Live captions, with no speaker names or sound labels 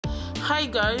Hi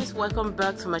guys, welcome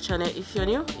back to my channel. If you're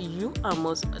new, you are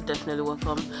most definitely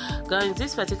welcome. Guys, in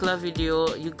this particular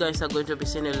video you guys are going to be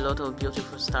seeing a lot of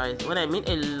beautiful styles. When I mean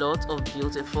a lot of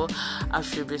beautiful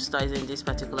Asoebi styles in this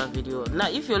particular video. Now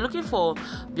if you're looking for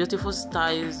beautiful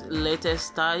styles, latest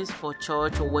styles for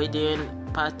church, wedding,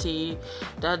 party,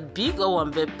 that big or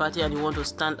one bed party, and you want to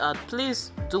stand out,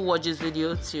 please do watch this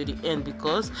video till the end,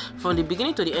 because from the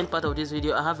beginning to the end part of this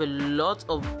video I have a lot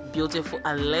of beautiful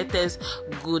and latest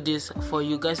goodies for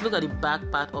you guys. Look at the back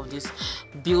part of this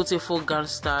beautiful gown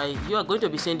style. You are going to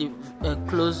be seeing the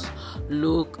close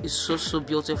look. Is so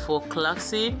beautiful,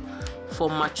 classy for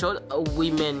mature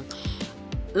women.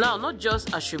 Now, not just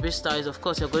Asoebi styles, of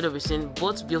course, you're going to be seeing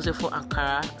both beautiful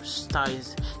Ankara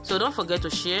styles. So don't forget to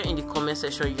share in the comment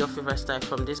section your favorite style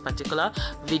from this particular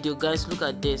video. Guys, look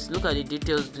at this. Look at the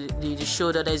details, the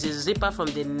shoulder. There is a zipper from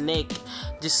the neck,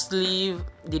 the sleeve,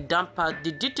 the damp part.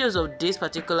 The details of this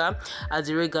particular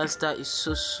Asoebi gown style is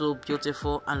so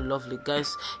beautiful and lovely.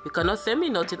 Guys, you cannot tell me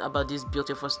nothing about this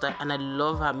beautiful style, and I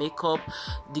love her makeup.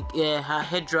 Her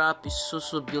head wrap is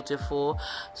so beautiful.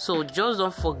 So just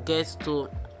don't forget to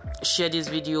share this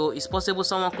video. It's possible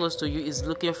someone close to you is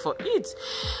looking for it.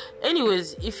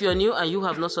 Anyways, if you're new and you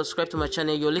have not subscribed to my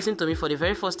channel, you're listening to me for the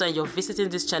very first time, you're visiting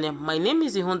this channel, my name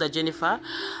is Ihunda Jennifer,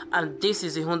 and this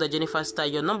is Ihunda Jennifer Style,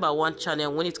 your #1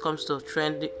 channel when it comes to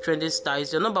trendy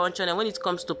styles, your #1 channel when it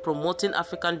comes to promoting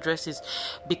African dresses,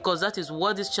 because that is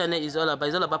what this channel is all about.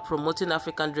 It's all about promoting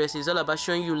African dresses. It's all about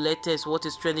showing you latest, what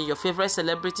is trending, your favorite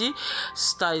celebrity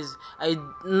styles.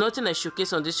 Nothing I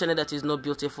showcase on this channel that is not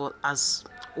beautiful, as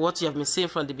what you have been seeing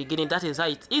from the beginning. That is how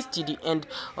it is to the end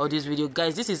of this video.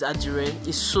 Guys, this is Asoebi.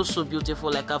 It's so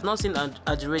beautiful. Like, I've not seen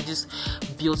Asoebi this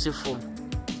beautiful.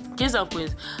 Kings and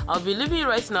queens, I'll be leaving you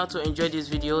right now to enjoy this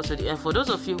video to the end. For those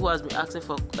of you who has been asking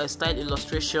for a style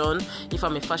illustration, if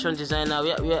I'm a fashion designer,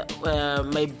 where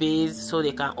my base so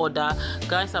they can order.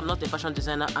 Guys, I'm not a fashion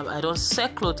designer. I don't sell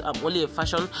clothes. I'm only a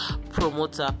fashion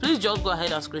promoter. Please just go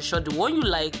ahead and screenshot the one you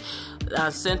like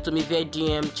and send to me via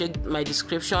DM. Check my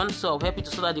description, so I'll help you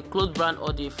to sort out the clothes brand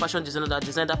or the fashion designer that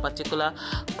designed that particular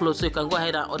clothes, so you can go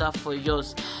ahead and order for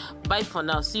yours. Bye for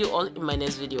now. See you all in my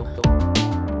next video.